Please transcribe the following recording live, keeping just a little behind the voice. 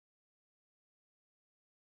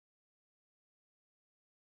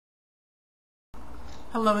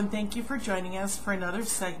Hello, and thank you for joining us for another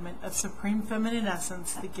segment of Supreme Feminine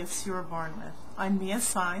Essence, The Gifts You Were Born With. I'm Mia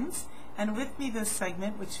Saenz, and with me this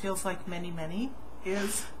segment, which feels like many,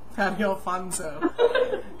 is Patty Alfonso.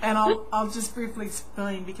 And I'll just briefly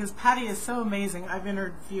explain, because Patty is so amazing. I've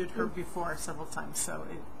interviewed her before several times, so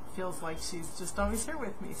it feels like she's just always here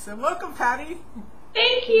with me. So welcome, Patty.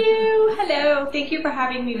 Thank you. Hello. Thank you for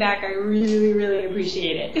having me back. I really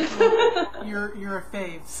appreciate it. You're a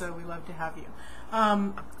fave, so we love to have you.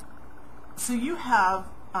 So you have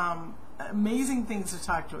amazing things to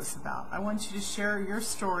talk to us about. I want you to share your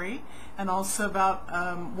story and also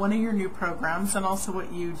about one of your new programs and also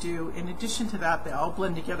what you do. In addition to that, they all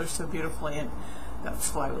blend together so beautifully, and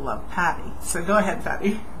that's why we love Patty. So go ahead,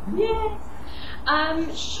 Patty. Yes.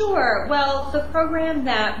 Sure. Well, the program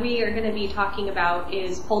that we are going to be talking about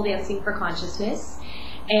is Pole Dancing for Consciousness.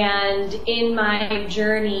 And in my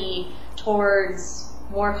journey towards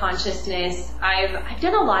more consciousness, I've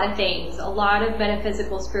done a lot of things, a lot of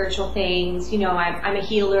metaphysical, spiritual things. You know, I'm a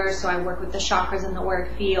healer, so I work with the chakras in the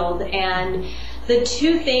work field. And the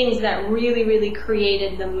two things that really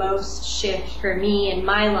created the most shift for me in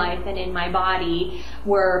my life and in my body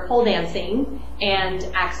were pole dancing and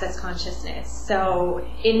access consciousness. So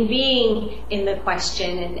in being in the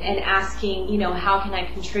question and asking, you know, how can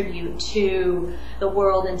I contribute to the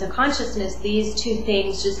world and to consciousness, these two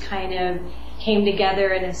things just kind of came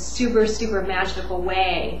together in a super magical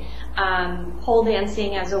way. Pole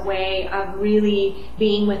dancing as a way of really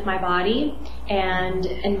being with my body and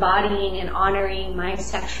embodying and honoring my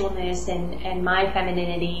sexualness and my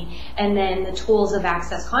femininity, and then the tools of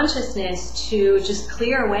access consciousness to just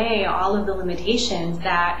clear away all of the limitations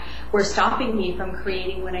that were stopping me from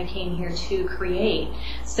creating what I came here to create.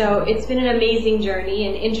 So it's been an amazing journey,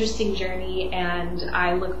 an interesting journey, and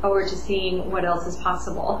I look forward to seeing what else is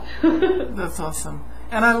possible. That's awesome.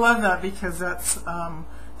 And I love that, because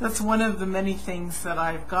that's one of the many things that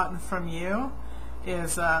I've gotten from you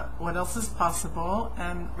is what else is possible,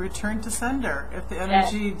 and return to sender if the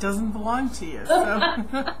energy doesn't belong to you.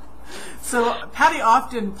 So Patty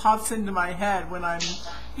often pops into my head when I'm,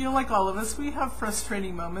 you know, like all of us, we have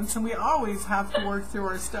frustrating moments and we always have to work through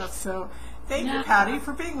our stuff. So thank you, Patty,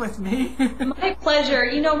 for being with me. My pleasure.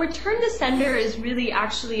 You know, return to sender is really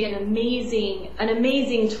actually an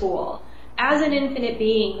amazing tool. As an infinite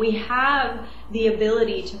being, we have the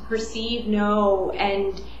ability to perceive, know,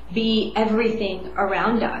 and be everything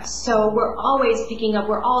around us. So we're always picking up,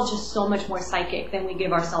 we're all just so much more psychic than we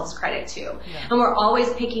give ourselves credit to. Yeah. And we're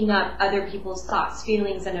always picking up other people's thoughts,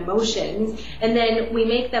 feelings, and emotions, and then we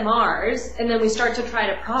make them ours, and then we start to try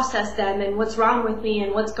to process them and what's wrong with me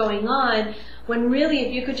and what's going on, when really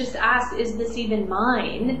if you could just ask, is this even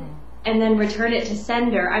mine? And then return it to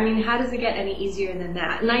sender. I mean, how does it get any easier than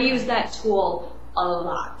that? And I use that tool a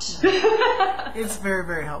lot. It's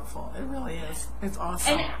very helpful. It really is. It's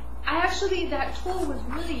awesome. And that tool was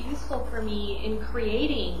really useful for me in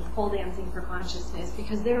creating Pole Dancing for Consciousness,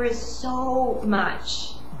 because there is so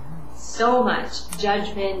much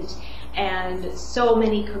judgment and so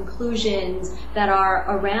many conclusions that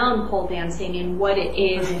are around pole dancing and what it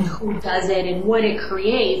is and who does it and what it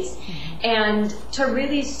creates. And to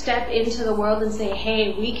really step into the world and say,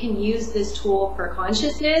 hey, we can use this tool for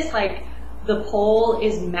consciousness, like the pole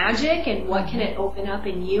is magic, and what can it open up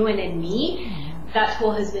in you and in me? That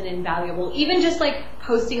tool has been invaluable. Even just like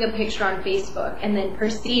posting a picture on Facebook and then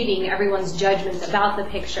perceiving everyone's judgments about the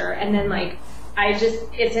picture, and then like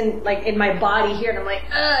it's in my body here, and I'm like,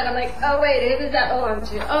 and I'm like, oh wait, who does that belong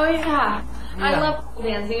to? Oh yeah. I love pole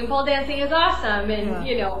dancing, and pole dancing is awesome, and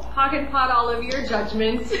you know, hawk and pot all of your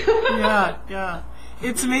judgments. yeah.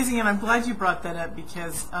 It's amazing, and I'm glad you brought that up,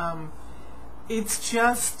 because it's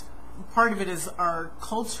just, part of it is our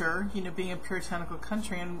culture, you know, being a puritanical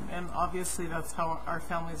country, and obviously that's how our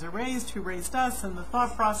families are raised, who raised us, and the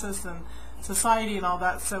thought process, and society, and all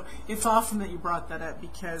that. So it's awesome that you brought that up,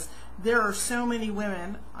 because there are so many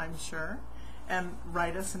women, I'm sure, and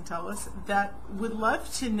write us and tell us, that would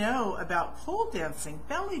love to know about pole dancing,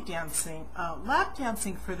 belly dancing, lap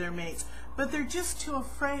dancing for their mates, but they're just too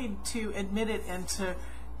afraid to admit it and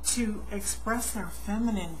to express their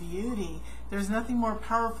feminine beauty. There's nothing more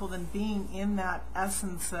powerful than being in that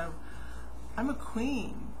essence of, I'm a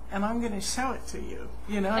queen, and I'm going to show it to you.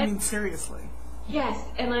 You know, I mean, seriously. Yes,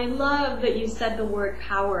 and I love that you said the word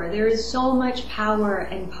power. There is so much power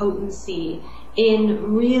and potency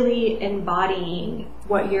in really embodying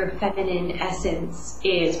what your feminine essence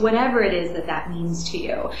is, whatever it is that that means to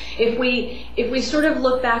you. If we sort of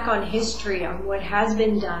look back on history, on what has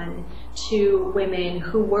been done to women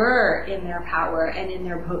who were in their power and in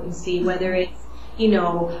their potency, whether it's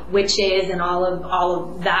witches and all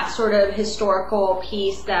of that sort of historical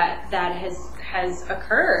piece that has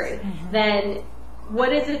occurred, then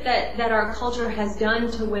what is it that our culture has done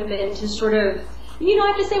to women to sort of, I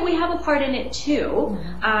have to say we have a part in it too.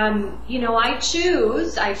 I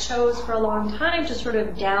chose for a long time to sort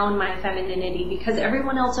of down my femininity because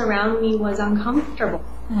everyone else around me was uncomfortable.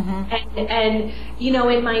 And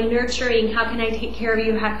in my nurturing, how can I take care of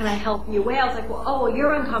you? How can I help you? I was like, well,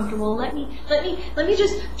 you're uncomfortable. Let me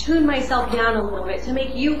just tune myself down a little bit to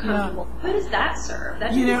make you comfortable. Who does that serve?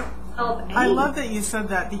 That I love that you said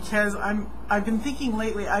that because I've been thinking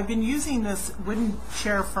lately. I've been using this wooden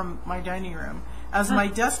chair from my dining room as my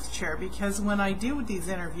desk chair because when I do these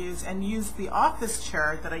interviews and use the office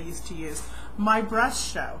chair that I used to use, my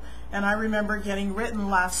breasts show. And I remember getting written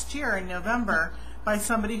last year in November by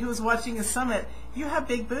somebody who was watching a summit, you have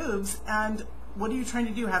big boobs and what are you trying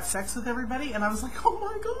to do, have sex with everybody? And I was like, oh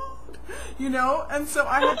my God, and so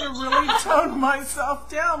I had to really tone myself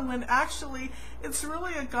down when actually it's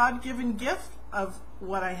really a God-given gift of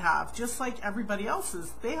what I have, just like everybody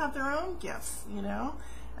else's. They have their own gifts,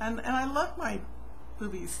 and I love my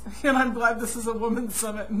boobies, and I'm glad this is a women's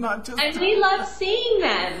summit, not just. And we love seeing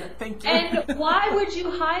them. Thank you. And why would you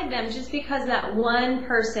hide them just because that one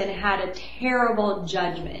person had a terrible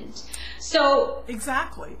judgment? So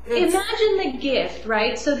exactly. Imagine the gift,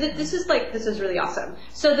 right? So this is really awesome.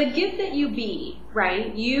 So the gift that you be,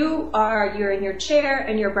 right? You're in your chair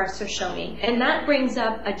and your breasts are showing, and that brings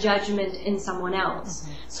up a judgment in someone else.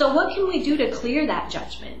 So what can we do to clear that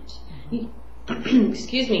judgment?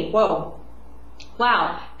 Excuse me. Whoa.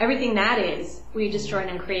 Wow, everything that is, we destroy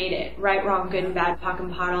and uncreate it. Right, wrong, good and bad, POC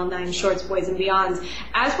and POD, all nine shorts, boys and beyonds.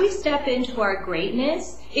 As we step into our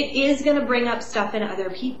greatness, it is going to bring up stuff in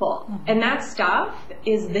other people. And that stuff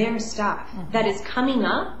is their stuff that is coming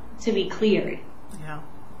up to be cleared. Yeah.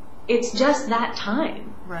 It's just that time.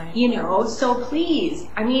 Right. So please,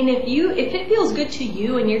 if it feels good to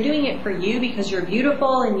you and you're doing it for you because you're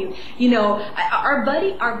beautiful and our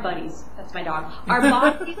buddies, that's my dog, our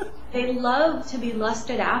bodies, they love to be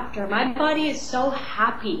lusted after. My body is so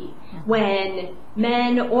happy when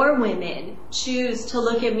men or women choose to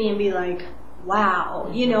look at me and be like, wow,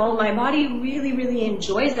 my body really, really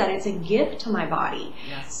enjoys that. It's a gift to my body.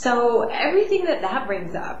 Yes. So everything that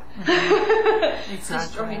brings up, Exactly.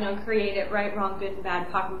 destroy and uncreate it, right, wrong, good and bad,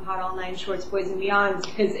 POC and POD, all nine shorts, boys and beyonds,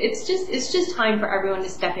 because it's just time for everyone to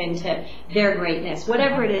step into their greatness,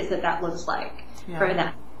 whatever it is that looks like for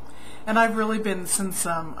them. And I've really been, since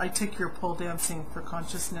I took your pole dancing for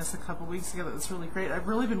consciousness a couple weeks ago, that was really great. I've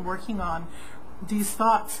really been working on these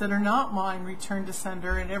thoughts that are not mine, return to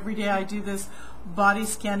sender. And every day I do this body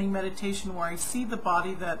scanning meditation where I see the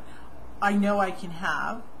body that I know I can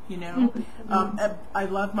have, I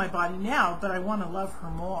love my body now, but I want to love her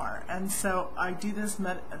more. And so I do this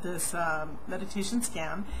meditation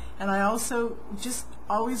scan, and I also just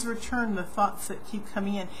always return the thoughts that keep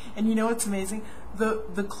coming in. And it's amazing.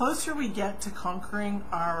 The closer we get to conquering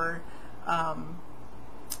our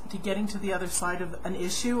to getting to the other side of an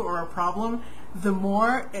issue or a problem, the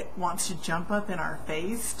more it wants to jump up in our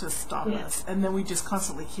face to stop us. And then we just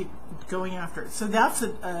constantly keep going after it. So that's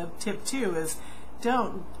a tip too, is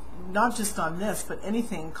not just on this, but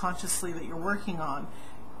anything consciously that you're working on.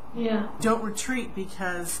 Don't retreat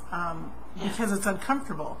because it's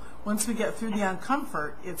uncomfortable. Once we get through the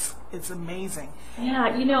uncomfort, it's amazing.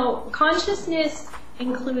 Consciousness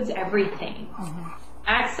includes everything.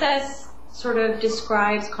 Access sort of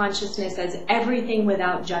describes consciousness as everything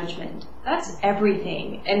without judgment. That's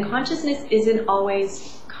everything. And consciousness isn't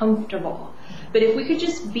always comfortable. But if we could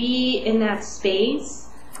just be in that space,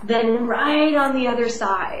 then right on the other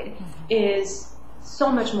side is so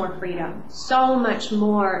much more freedom, so much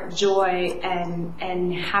more joy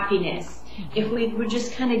and happiness. If we would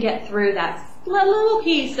just kind of get through that little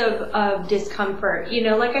piece of discomfort.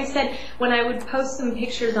 Like I said, when I would post some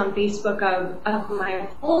pictures on Facebook of my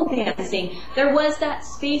pole dancing, there was that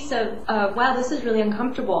space of wow, this is really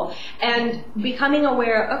uncomfortable. And becoming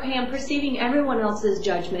aware, okay, I'm perceiving everyone else's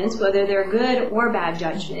judgments, whether they're good or bad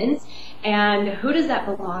judgments, and who does that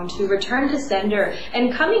belong to? Return to sender.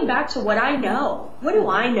 And coming back to what I know. What do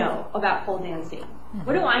I know about pole dancing?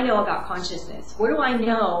 What do I know about consciousness? What do I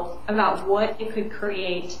know about what it could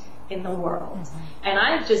create in the world? And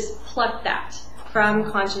I've just plucked that from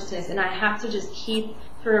consciousness, and I have to just keep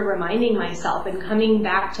sort of reminding myself and coming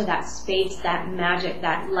back to that space, that magic,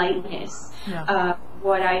 that lightness of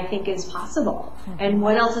what I think is possible. And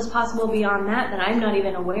what else is possible beyond that I'm not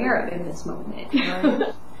even aware of in this moment.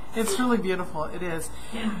 Right. It's really beautiful. It is.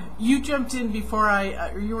 You jumped in before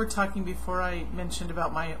you were talking before I mentioned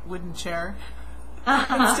about my wooden chair.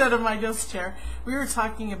 instead of my desk chair. We were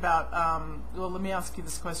talking about, well, let me ask you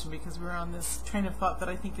this question because we're on this train of thought that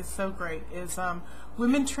I think is so great, is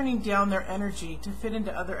women turning down their energy to fit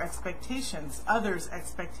into others'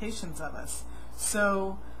 expectations of us.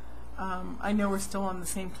 So I know we're still on the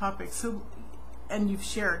same topic. So, and you've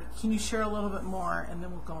shared. Can you share a little bit more, and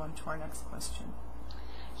then we'll go on to our next question?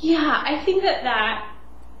 Yeah, I think that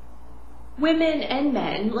women and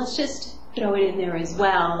men, let's just throw it in there as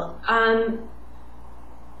well.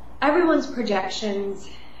 Everyone's projections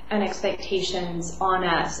and expectations on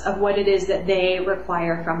us of what it is that they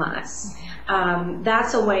require from us.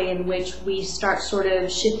 That's a way in which we start sort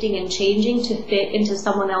of shifting and changing to fit into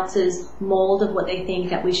someone else's mold of what they think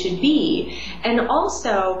that we should be. And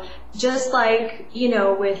also, just like, you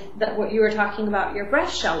know, with what you were talking about, your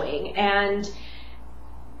breast showing, and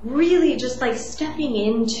really just like stepping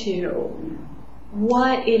into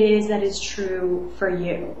what it is that is true for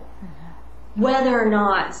you, whether or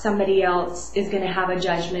not somebody else is going to have a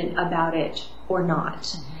judgment about it or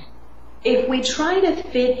not. If we try to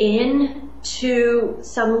fit in to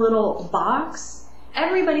some little box,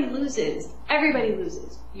 everybody loses. Everybody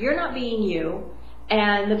loses. You're not being you,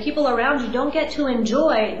 and the people around you don't get to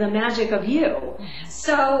enjoy the magic of you.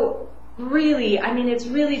 So really, I mean, it's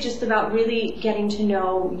really just about really getting to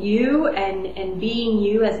know you and being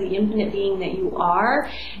you as the infinite being that you are,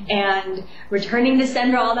 and returning to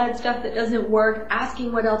sender all that stuff that doesn't work,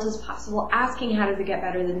 asking what else is possible, asking how does it get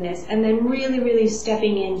better than this, and then really, really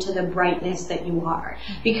stepping into the brightness that you are,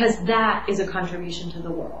 because that is a contribution to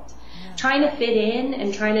the world. Trying to fit in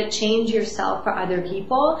and trying to change yourself for other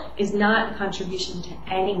people is not a contribution to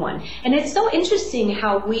anyone. And it's so interesting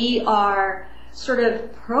how we are sort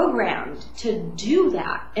of programmed to do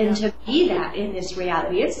that and to be that in this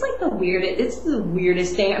reality. It's like the weirdest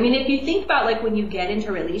thing. I mean, if you think about like when you get into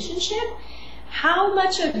a relationship, how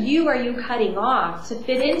much of you are you cutting off to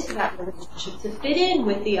fit into that relationship, to fit in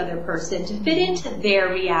with the other person, to fit into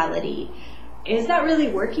their reality? Is that really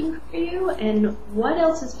working for you? And what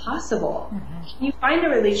else is possible? Can you find a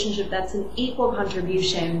relationship that's an equal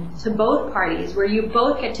contribution to both parties, where you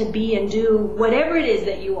both get to be and do whatever it is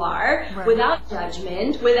that you are, without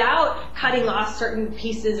judgment, without cutting off certain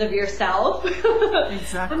pieces of yourself?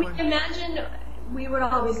 Exactly. I mean, imagine we would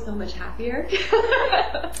all be so much happier.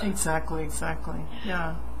 Exactly.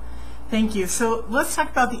 Yeah. Thank you. So let's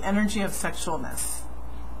talk about the energy of sexualness.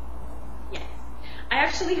 I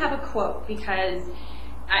actually have a quote because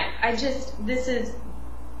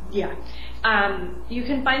you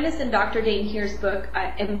can find this in Dr. Dane Heer's book,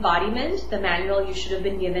 Embodiment, the manual you should have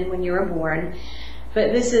been given when you were born.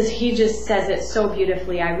 But he just says it so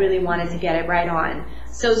beautifully, I really wanted to get it right on.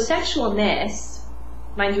 So sexualness,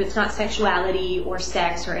 mind you, it's not sexuality or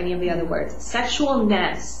sex or any of the other words.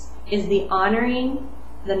 Sexualness is the honoring,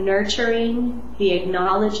 the nurturing, the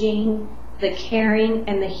acknowledging, the caring,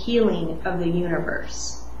 and the healing of the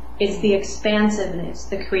universe. It's the expansiveness,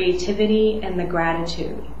 the creativity, and the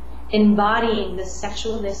gratitude. Embodying the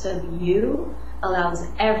sexualness of you allows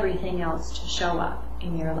everything else to show up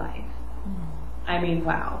in your life. I mean,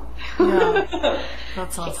 wow. Yeah,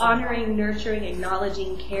 that's awesome. Honoring, nurturing,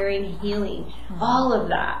 acknowledging, caring, healing, all of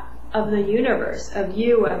that, of the universe, of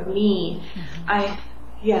you, of me.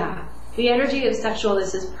 The energy of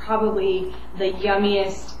sexualness is probably the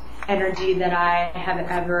yummiest energy that I have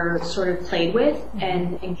ever sort of played with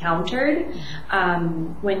and encountered.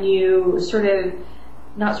 When you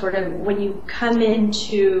when you come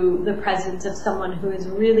into the presence of someone who is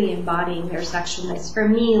really embodying their sexualness, for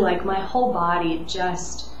me, like my whole body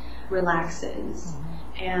just relaxes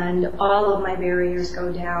and all of my barriers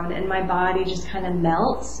go down and my body just kind of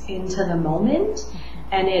melts into the moment,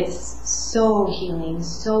 and it's so healing,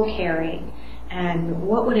 so caring. And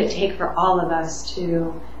what would it take for all of us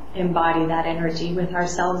to embody that energy with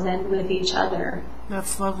ourselves and with each other?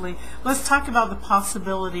 That's lovely. Let's talk about the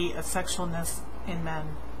possibility of sexualness in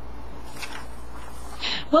men.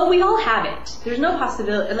 Well, we all have it. There's no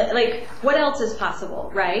possibility. Like, what else is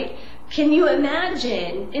possible, right? Can you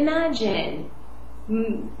imagine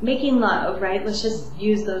making love, right? Let's just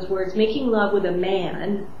use those words. Making love with a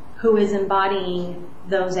man who is embodying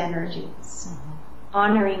those energies.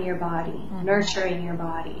 Honoring your body, nurturing your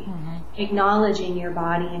body, acknowledging your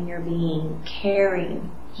body and your being, caring,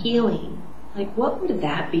 healing. Like, what would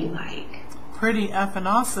that be like? Pretty effing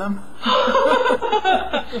awesome.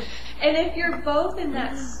 And if you're both in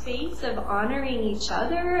that space of honoring each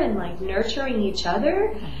other and like nurturing each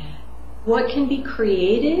other, what can be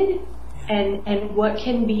created and what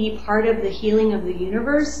can be part of the healing of the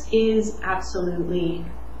universe is absolutely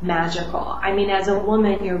magical. I mean, as a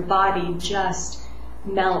woman, your body just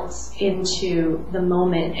melts into the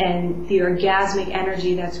moment, and the orgasmic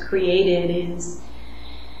energy that's created is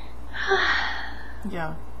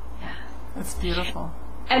yeah, it's beautiful.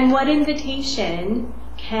 And what invitation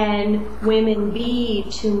can women be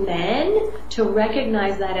to men to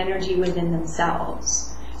recognize that energy within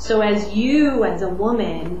themselves? So as you, as a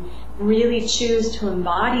woman, really choose to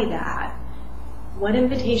embody that, what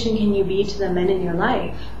invitation can you be to the men in your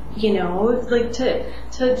life? You know, like to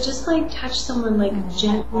just like touch someone, like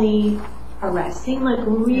gently caressing, like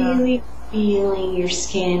really feeling your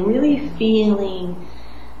skin, really feeling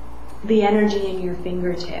the energy in your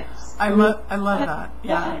fingertips. I love that.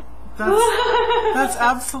 Yeah. That's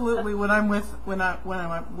absolutely what I'm with when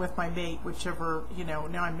I'm with my mate, whichever, you know,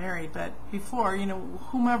 now I'm married, but before, you know,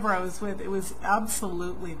 whomever I was with, it was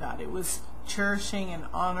absolutely that. It was cherishing and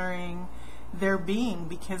honoring their being,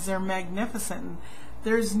 because they're magnificent. And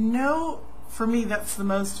there's no, for me, that's the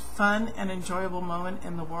most fun and enjoyable moment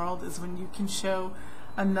in the world, is when you can show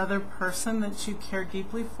another person that you care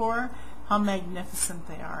deeply for how magnificent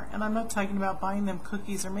they are. And I'm not talking about buying them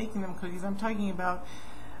cookies or making them cookies. I'm talking about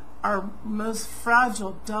our most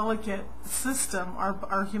fragile, delicate system,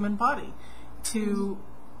 our human body, to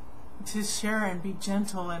share and be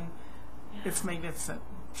gentle, and it's magnificent.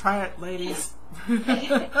 Try it, ladies.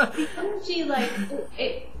 The energy, like,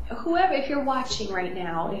 whoever, if you're watching right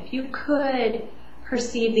now, if you could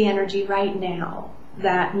perceive the energy right now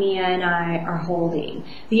that Mia and I are holding,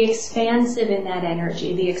 the expansive in that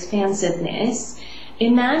energy, the expansiveness,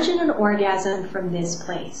 imagine an orgasm from this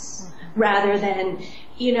place, rather than,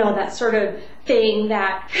 you know, that sort of thing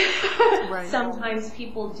that sometimes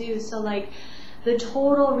people do. So like the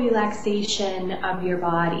total relaxation of your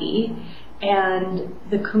body and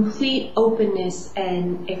the complete openness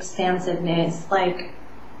and expansiveness, like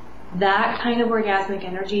that kind of orgasmic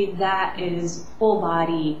energy, that is full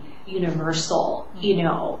body, universal, you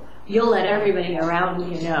know. You'll let everybody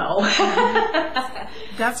around you know.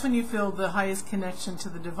 That's when you feel the highest connection to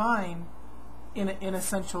the divine in a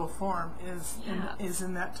sensual form, is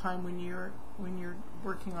in that time when you're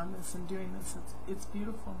working on this and doing this. It's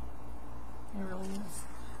beautiful. It really is.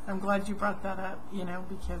 I'm glad you brought that up, you know,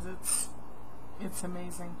 because it's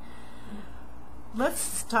amazing.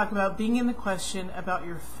 Let's talk about being in the question about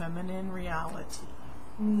your feminine reality.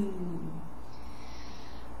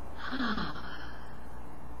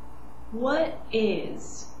 What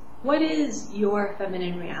is your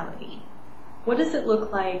feminine reality? What does it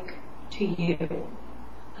look like to you?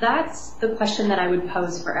 That's the question that I would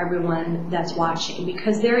pose for everyone that's watching,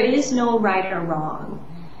 because there is no right or wrong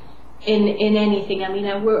in anything. I mean,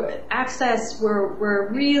 we're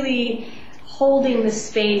really holding the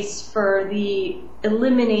space for the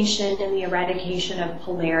elimination and the eradication of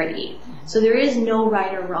polarity. So there is no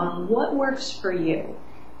right or wrong. What works for you?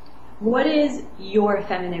 What is your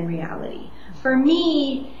feminine reality? For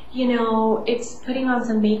me, you know, it's putting on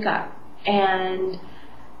some makeup and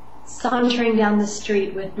sauntering down the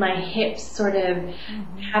street with my hips sort of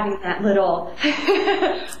having that little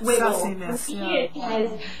wiggle.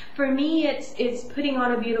 For me, it's putting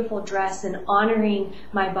on a beautiful dress and honoring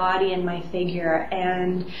my body and my figure.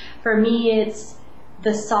 And for me, it's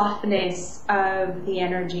the softness of the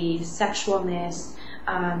energy, sexualness.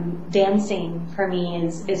 Dancing for me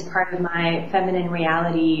is part of my feminine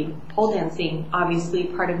reality. Pole dancing, obviously,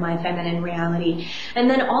 part of my feminine reality. And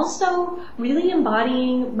then also really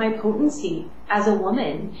embodying my potency as a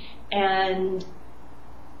woman and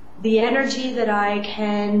the energy that I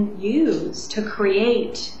can use to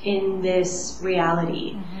create in this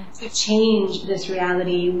reality, to change this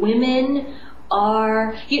reality. Women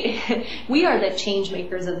are, we are the change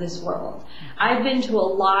makers of this world. I've been to a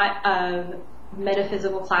lot of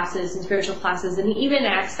metaphysical classes and spiritual classes and even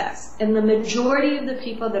access, and the majority of the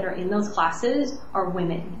people that are in those classes are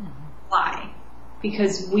women. Why?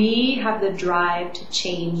 Because we have the drive to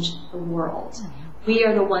change the world. We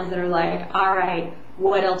are the ones that are like, all right,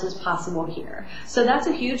 what else is possible here? So that's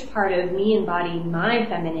a huge part of me embodying my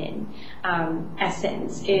feminine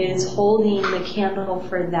essence, is holding the candle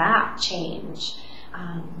for that change.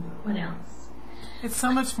 What else? It's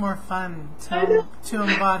so much more fun to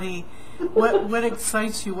embody what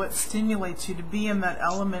excites you, what stimulates you, to be in that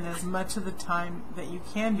element as much of the time that you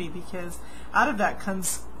can be, because out of that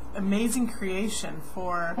comes amazing creation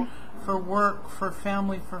for work, for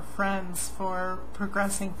family, for friends, for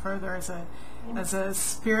progressing further as a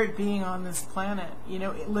spirit being on this planet, you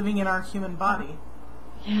know, living in our human body.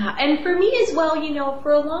 Yeah, and for me as well, you know,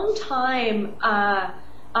 for a long time,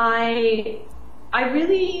 I I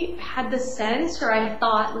really had the sense, or I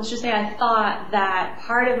thought, let's just say I thought that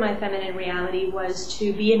part of my feminine reality was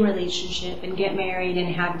to be in relationship and get married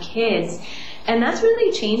and have kids. And that's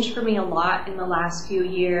really changed for me a lot in the last few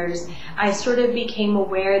years. I sort of became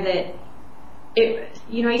aware that I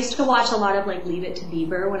used to watch a lot of like Leave It to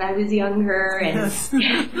Beaver when I was younger, and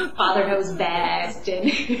Father Knows Best,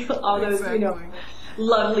 and all those,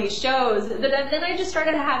 lovely shows. But then I just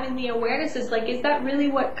started having the awareness, is like, is that really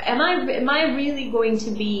what, am I really going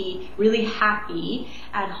to be really happy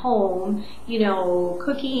at home,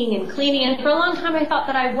 cooking and cleaning? And for a long time I thought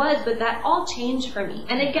that I was, but that all changed for me.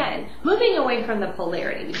 And again, moving away from the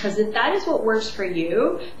polarity, because if that is what works for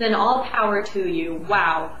you, then all power to you.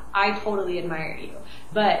 Wow, I totally admire you.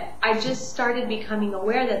 But I just started becoming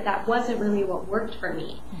aware that that wasn't really what worked for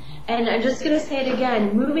me. And I'm just going to say it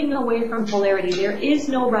again, moving away from polarity, there is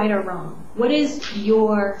no right or wrong. What is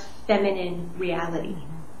your feminine reality?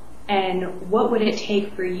 And what would it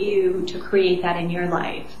take for you to create that in your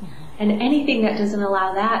life? And anything that doesn't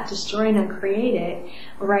allow that, destroy and uncreate it.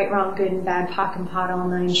 Right, wrong, good and bad, POC and POD, all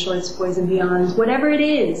nine shorts, boys and beyonds, whatever it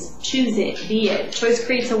is, choose it, be it. Choice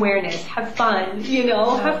creates awareness. Have fun,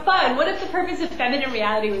 have fun. What if the purpose of feminine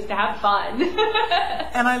reality was to have fun?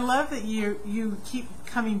 And I love that you keep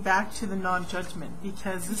coming back to the non-judgment,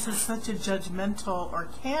 because this is such a judgmental, or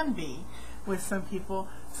can be with some people,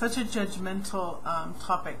 such a judgmental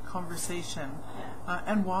topic, conversation.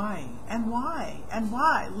 And why? And why? And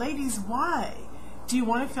why? Ladies, why? Do you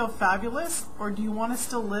want to feel fabulous, or do you want to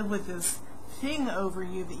still live with this thing over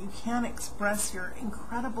you that you can't express your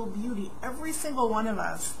incredible beauty? Every single one of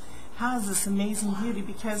us has this amazing beauty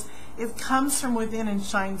because it comes from within and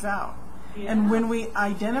shines out. Yeah. And when we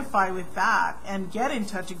identify with that and get in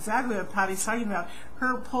touch, exactly what Patty's talking about,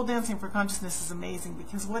 her pole dancing for consciousness is amazing,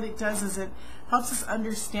 because what it does is it helps us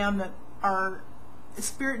understand that our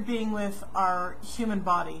spirit being with our human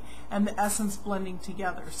body and the essence blending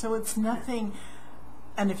together. So it's nothing.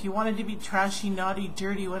 And if you wanted to be trashy, naughty,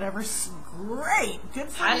 dirty, whatever, great, good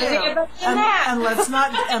for you. And let's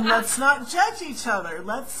not judge each other.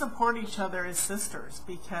 Let's support each other as sisters,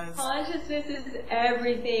 because consciousness is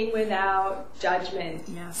everything without judgment.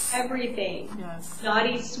 Yes. Everything. Yes.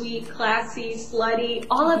 Naughty, sweet, classy, slutty,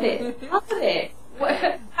 all of it. All of it.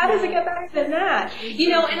 How does it get better than that?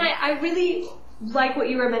 And I really like what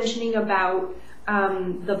you were mentioning about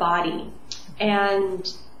the body.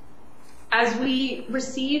 And as we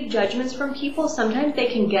receive judgments from people, sometimes they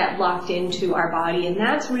can get locked into our body, and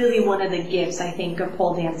that's really one of the gifts, I think, of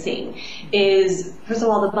pole dancing, is, first of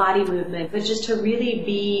all, the body movement, but just to really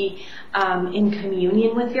be in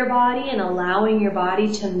communion with your body and allowing your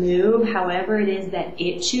body to move however it is that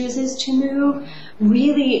it chooses to move,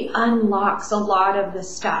 really unlocks a lot of the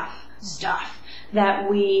stuff that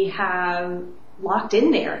we have locked in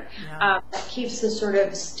there. That keeps us sort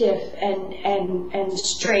of stiff and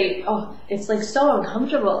straight. Oh, it's like so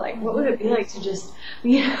uncomfortable. Like, what would it be like to just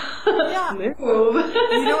move?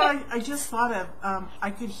 I just thought of, I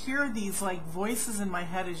could hear these like voices in my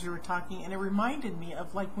head as you were talking, and it reminded me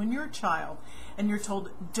of like when you're a child and you're told,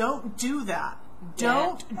 don't do that,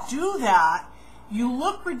 don't do that. You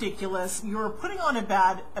look ridiculous. You're putting on a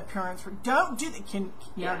bad appearance. Don't do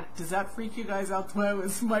that. Does that freak you guys out the way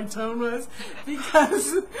my tone was?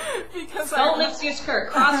 Because don't lift your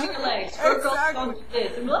skirt. Cross your legs. Exactly. Don't do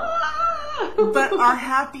this. But our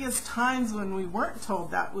happiest times when we weren't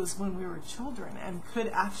told that was when we were children and could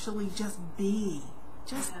actually just be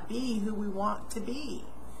who we want to be.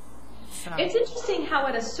 So. It's interesting how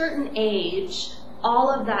at a certain age,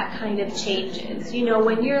 all of that kind of changes.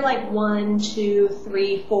 When you're like 1, 2,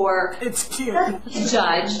 3, 4, it's cute.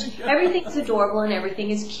 Judged. Everything's adorable and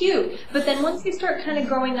everything is cute. But then once you start kind of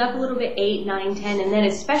growing up a little bit, 8, 9, 10, and then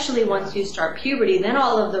especially once you start puberty, then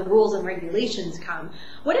all of the rules and regulations come.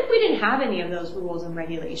 What if we didn't have any of those rules and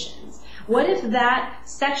regulations? What if that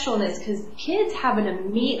sexualness, because kids have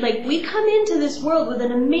we come into this world with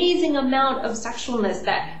an amazing amount of sexualness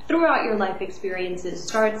that throughout your life experiences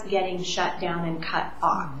starts getting shut down and cut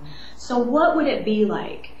off. So what would it be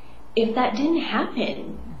like if that didn't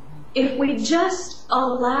happen? If we just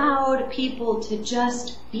allowed people to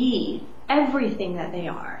just be everything that they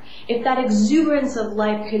are. If that exuberance of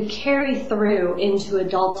life could carry through into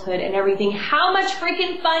adulthood and everything, how much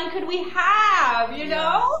freaking fun could we have,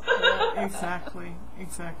 know? Yeah, exactly.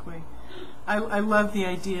 I love the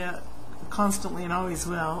idea, constantly and always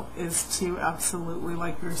will, is to absolutely,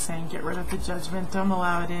 like you were saying, get rid of the judgment. Don't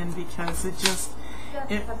allow it in, because it just...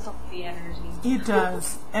 It cuts off the energy. It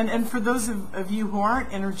does. And for those of you who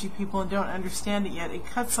aren't energy people and don't understand it yet, it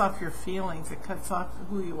cuts off your feelings. It cuts off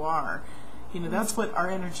who you are. That's what our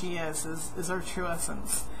energy is our true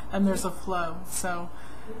essence. and there's a flow. So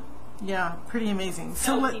yeah, pretty amazing.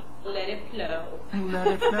 So let it flow. Let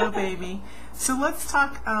it flow, baby. So let's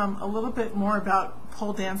talk a little bit more about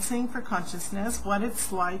pole dancing for consciousness, what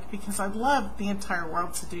it's like, because I'd love the entire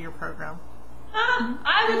world to do your program.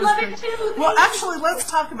 I would love it too. Well, actually, let's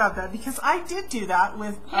talk about that, because I did do that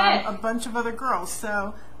with a bunch of other girls,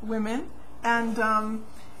 so women, and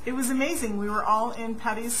it was amazing. We were all in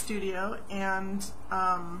Patty's studio, and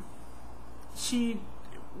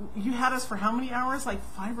you had us for how many hours? Like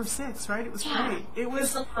 5 or 6, right? It was great. It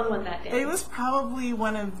was a long one that day. It was probably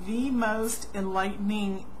one of the most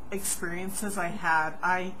enlightening experiences I had.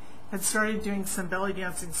 I had started doing some belly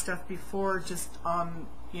dancing stuff before, just on,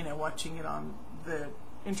 watching it on the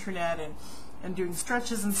internet and doing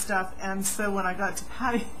stretches and stuff. And so when I got to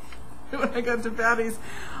Patty's, when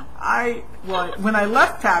I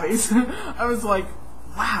left Patty's, I was like,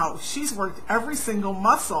 wow, she's worked every single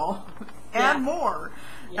muscle and more.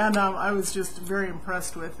 Yeah. And I was just very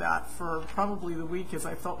impressed with that for probably the week, as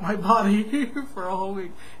I felt my body for a whole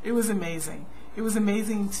week. It was amazing. It was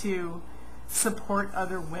amazing to support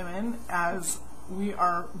other women as we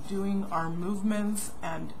are doing our movements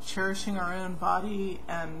and cherishing our own body,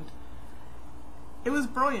 and it was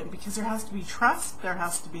brilliant because there has to be trust, there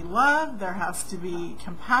has to be love, there has to be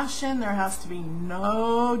compassion, there has to be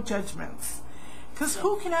no judgments. Because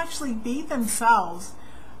who can actually be themselves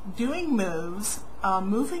doing moves,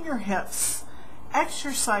 moving your hips,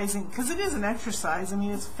 exercising, because it is an exercise. I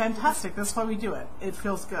mean, it's fantastic. That's why we do it. It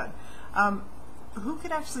feels good. Who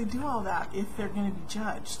can actually do all that if they're going to be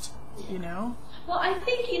judged, Well, I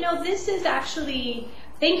think, this is actually,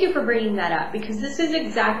 thank you for bringing that up, because this is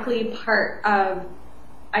exactly part of,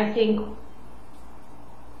 I think,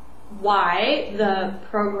 why the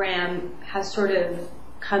program has sort of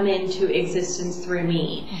come into existence through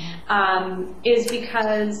me, is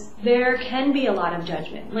because there can be a lot of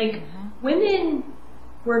judgment. Like, women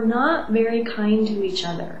were not very kind to each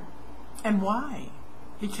other. And why?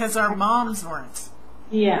 Because our moms weren't.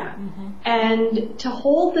 Yeah. And to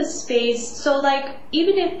hold the space, so like,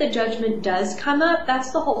 even if the judgment does come up,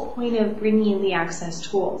 that's the whole point of bringing in the access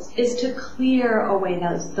tools, is to clear away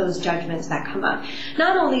those judgments that come up.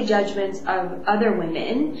 Not only judgments of other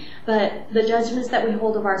women, but the judgments that we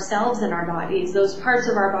hold of ourselves and our bodies, those parts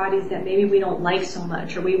of our bodies that maybe we don't like so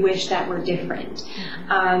much, or we wish that were different.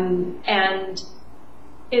 And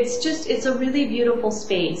it's a really beautiful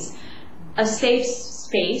space, a safe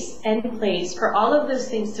space and place for all of those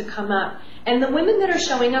things to come up. And the women that are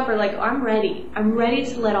showing up are like, I'm ready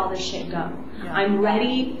to let all this shit go. Yeah. I'm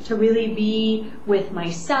ready to really be with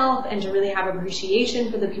myself and to really have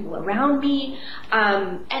appreciation for the people around me.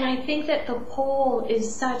 And I think that the pole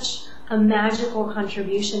is such a magical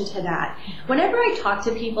contribution to that. Whenever I talk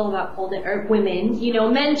to people about pole or women,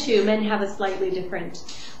 men too, men have a slightly different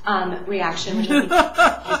reaction, which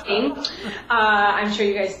I think is interesting. I'm sure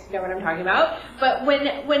you guys know what I'm talking about. But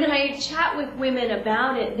when I chat with women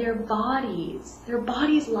about it, their bodies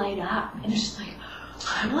light up, and it's just like,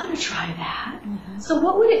 I want to try that. So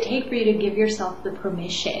what would it take for you to give yourself the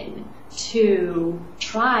permission to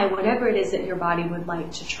try whatever it is that your body would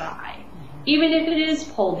like to try? Even if it is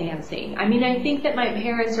pole dancing. I mean, I think that my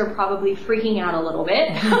parents are probably freaking out a little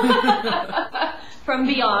bit from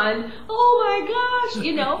beyond, oh my gosh,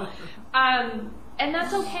 and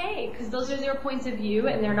that's okay, because those are their points of view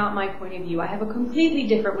and they're not my point of view. I have a completely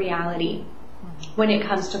different reality when it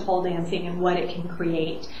comes to pole dancing and what it can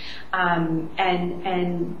create. And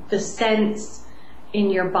the sense in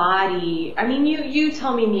your body. I mean, you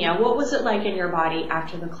tell me, Mia, what was it like in your body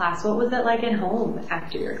after the class? What was it like at home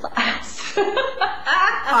after your class?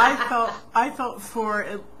 I felt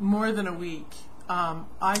for more than a week.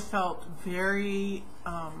 I felt very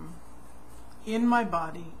in my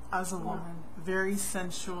body as a woman, very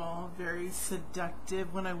sensual, very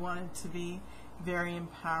seductive when I wanted to be, very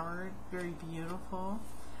empowered, very beautiful.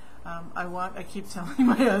 I keep telling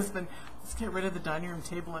my husband, let's get rid of the dining room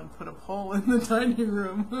table and put a pole in the dining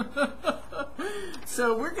room.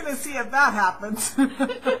 So we're going to see if that happens. I'm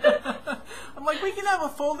like, we can have a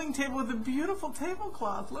folding table with a beautiful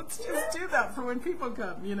tablecloth. Let's just do that for when people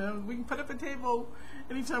come, We can put up a table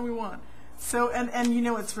anytime we want. So, and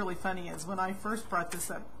what's really funny is when I first brought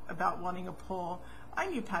this up about wanting a pole, I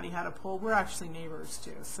knew Patty had a pole. We're actually neighbors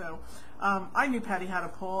too. So I knew Patty had a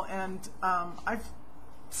pole, and I've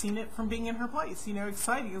seen it from being in her place,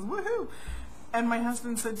 exciting, woohoo. And my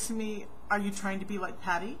husband said to me, are you trying to be like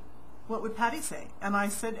Patty? What would Patty say? And I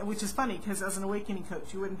said, which is funny because as an awakening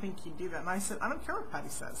coach, you wouldn't think you'd do that. And I said, I don't care what Patty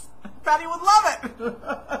says. Patty would love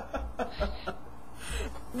it.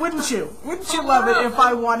 Wouldn't you? Wouldn't you love it if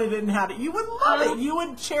I wanted it and had it? You would love it. You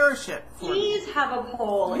would cherish it. Please have a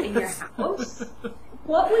poll in your house.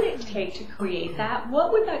 What would it take to create that?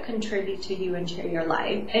 What would that contribute to you and to your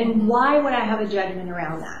life? And why would I have a judgment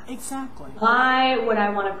around that? Exactly. Why would I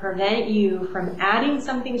want to prevent you from adding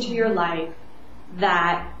something to your life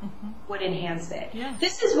that would enhance it? Yeah.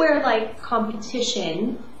 This is where, like,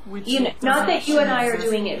 competition, not that you and I are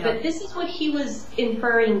doing it, but this is what he was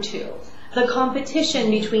inferring to. The competition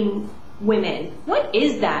between women. What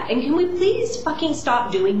is that? And can we please fucking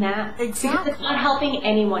stop doing that? Exactly. Because it's not helping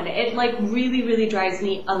anyone. It, like, really, really drives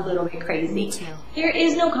me a little bit crazy. Me too. There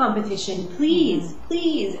is no competition. Please,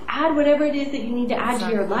 please add whatever it is that you need to add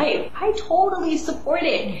to your life. I totally support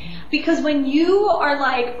it. Because when you are,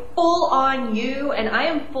 like, full on you and I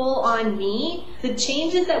am full on me, the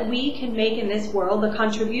changes that we can make in this world, the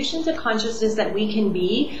contribution to consciousness that we can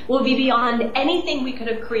be, will be beyond anything we could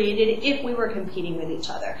have created if we were competing with each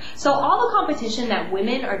other. So all the competition that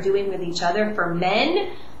women are doing with each other for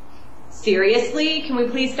men, seriously, can we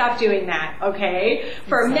please stop doing that, okay?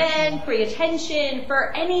 For men, for attention,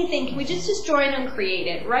 for anything, can we just destroy and uncreate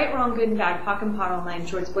it? Right, wrong, good and bad, POC and POD, online,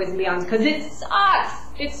 shorts, boys and beyonds, because it sucks.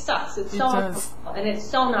 It sucks. It's so uncomfortable, and it's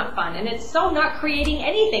so not fun, and it's so not creating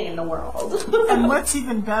anything in the world. And what's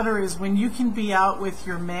even better is when you can be out with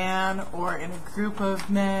your man or in a group of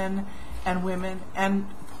men and women and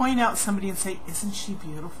point out somebody and say, isn't she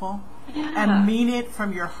beautiful? Yeah. And mean it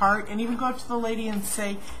from your heart, and even go up to the lady and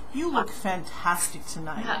say, you look fantastic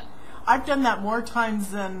tonight. Yeah. I've done that more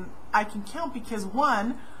times than I can count because,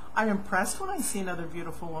 one, I'm impressed when I see another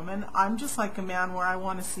beautiful woman. I'm just like a man where I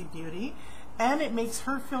want to see beauty. And it makes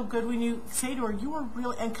her feel good when you say to her, you are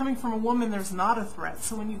really, and coming from a woman, there's not a threat.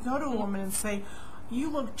 So when you go to a woman and say, you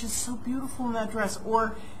look just so beautiful in that dress,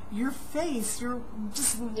 or your face, you're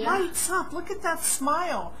just lights up. Look at that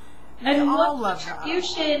smile. And all what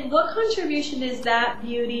love contribution is that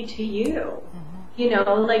beauty to you? You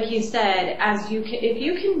know, like you said, if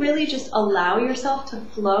you can really just allow yourself to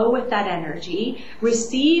flow with that energy,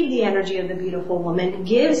 receive the energy of the beautiful woman,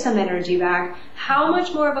 give some energy back, how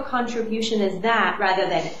much more of a contribution is that rather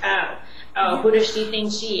than, oh, who does she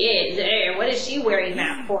think she is? What is she wearing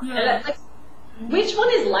that for? Yeah. Like, which one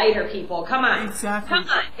is lighter, people? Come on. Exactly. Come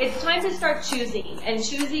on. It's time to start choosing. And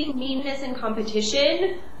choosing meanness and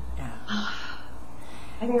competition. Yeah.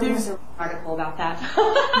 I think there's an article about that.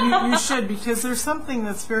 You should, because there's something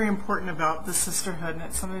that's very important about the sisterhood, and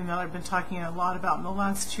it's something that I've been talking a lot about in the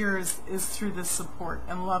last year is through this support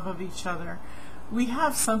and love of each other. We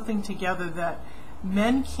have something together that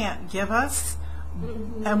men can't give us,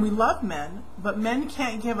 and we love men, but men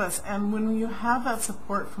can't give us. And when you have that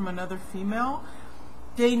support from another female,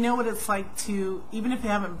 they know what it's like to, even if they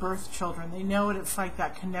haven't birthed children, they know what it's like,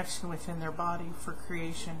 that connection within their body for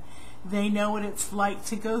creation. They know what it's like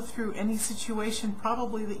to go through any situation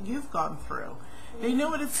probably that you've gone through. They know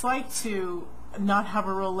what it's like to not have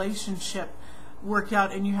a relationship work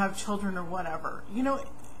out and you have children or whatever. You know,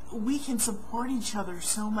 we can support each other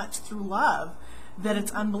so much through love that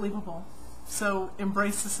it's unbelievable. So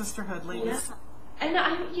embrace the sisterhood, ladies. Yeah. And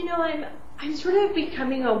I'm sort of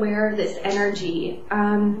becoming aware of this energy.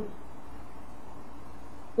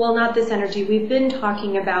 Well, not this energy. We've been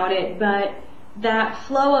talking about it, but that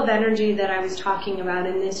flow of energy that I was talking about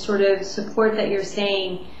and this sort of support that you're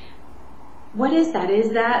saying, what is that?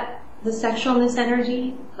 Is that the sexualness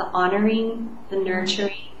energy, the honoring, the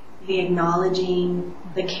nurturing, the acknowledging,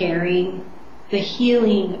 the caring, the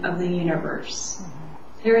healing of the universe?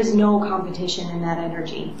 There is no competition in that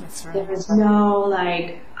energy. That's right. There is no,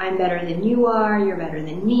 like, I'm better than you are, you're better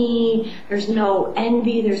than me. There's no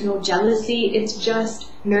envy, there's no jealousy. It's just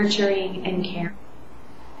nurturing and caring.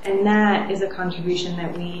 And that is a contribution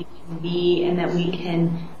that we can be and that we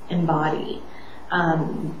can embody.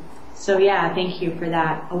 So yeah, thank you for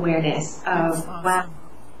that awareness of, awesome. Wow.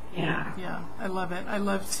 Yeah. Yeah, I love it. I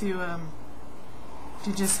love to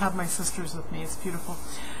just have my sisters with me. It's beautiful.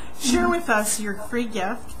 Share with us your free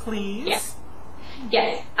gift, please. Yes.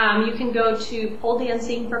 Yes. You can go to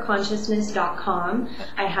poledancingforconsciousness.com.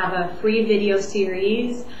 I have a free video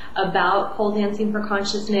series about pole dancing for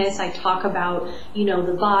consciousness. I talk about,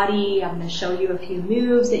 the body. I'm going to show you a few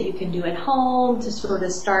moves that you can do at home to sort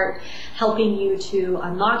of start helping you to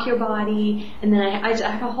unlock your body. And then I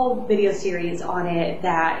have a whole video series on it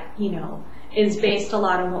that, is based a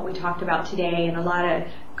lot on what we talked about today, and a lot of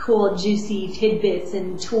cool, juicy tidbits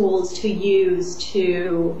and tools to use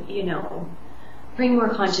to, bring more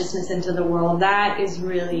consciousness into the world. That is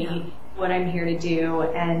really what I'm here to do,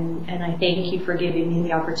 and I thank you for giving me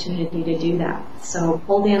the opportunity to do that. So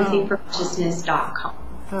poledancingforconsciousness.com.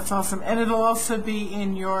 That's awesome. And it'll also be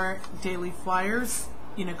in your daily flyers.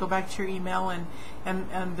 You know, go back to your email, and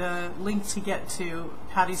the link to get to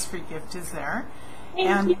Patty's free gift is there.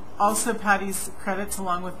 Thank you. Also Patty's credits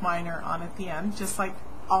along with mine are on at the end, just like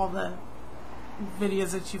all the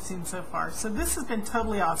videos that you've seen so far. So this has been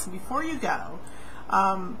totally awesome. Before you go,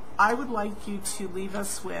 I would like you to leave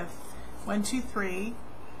us with 1, 2, 3,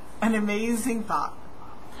 an amazing thought.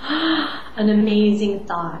 An amazing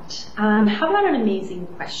thought. How about an amazing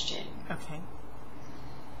question? Okay.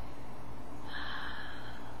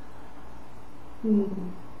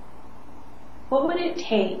 What would it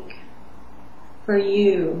take for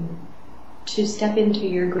you to step into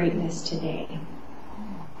your greatness today?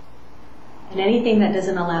 And anything that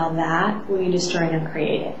doesn't allow that, will you destroy and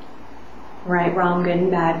uncreate it? Right, wrong, good and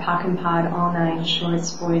bad, POC and POD, all nine, shorts,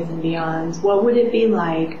 boys, and beyonds. What would it be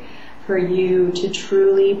like for you to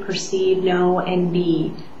truly perceive, know, and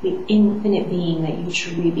be the infinite being that you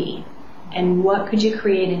truly be? And what could you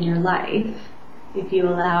create in your life if you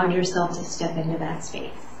allowed yourself to step into that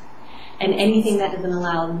space? And anything that doesn't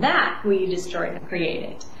allow that, will you destroy and create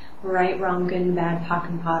it? Right, wrong, good and bad, POC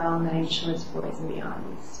and POD, all nine, shorts, boys, and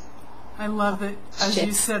beyonds. I love it. As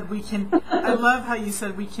you said, we can. I love how you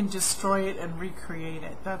said we can destroy it and recreate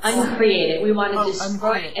it. That's uncreate it. We want to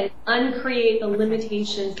destroy it and uncreate the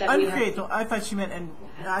limitations that we have. Uncreate. I thought you meant,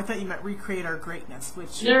 I thought you meant recreate our greatness,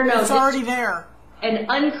 which no, it's already there. And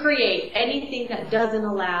uncreate anything that doesn't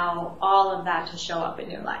allow all of that to show up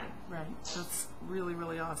in your life. Right. That's really,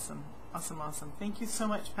 really awesome. Awesome. Thank you so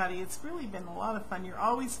much, Patty. It's really been a lot of fun. You're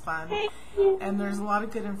always fun. Thank you. And there's a lot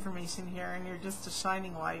of good information here, and you're just a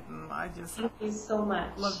shining light, and I just thank you so much.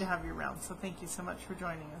 Love to have you around. So thank you so much for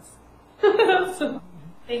joining us.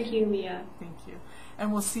 Thank you, Mia. Thank you.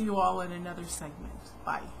 And we'll see you all in another segment.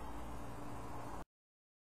 Bye.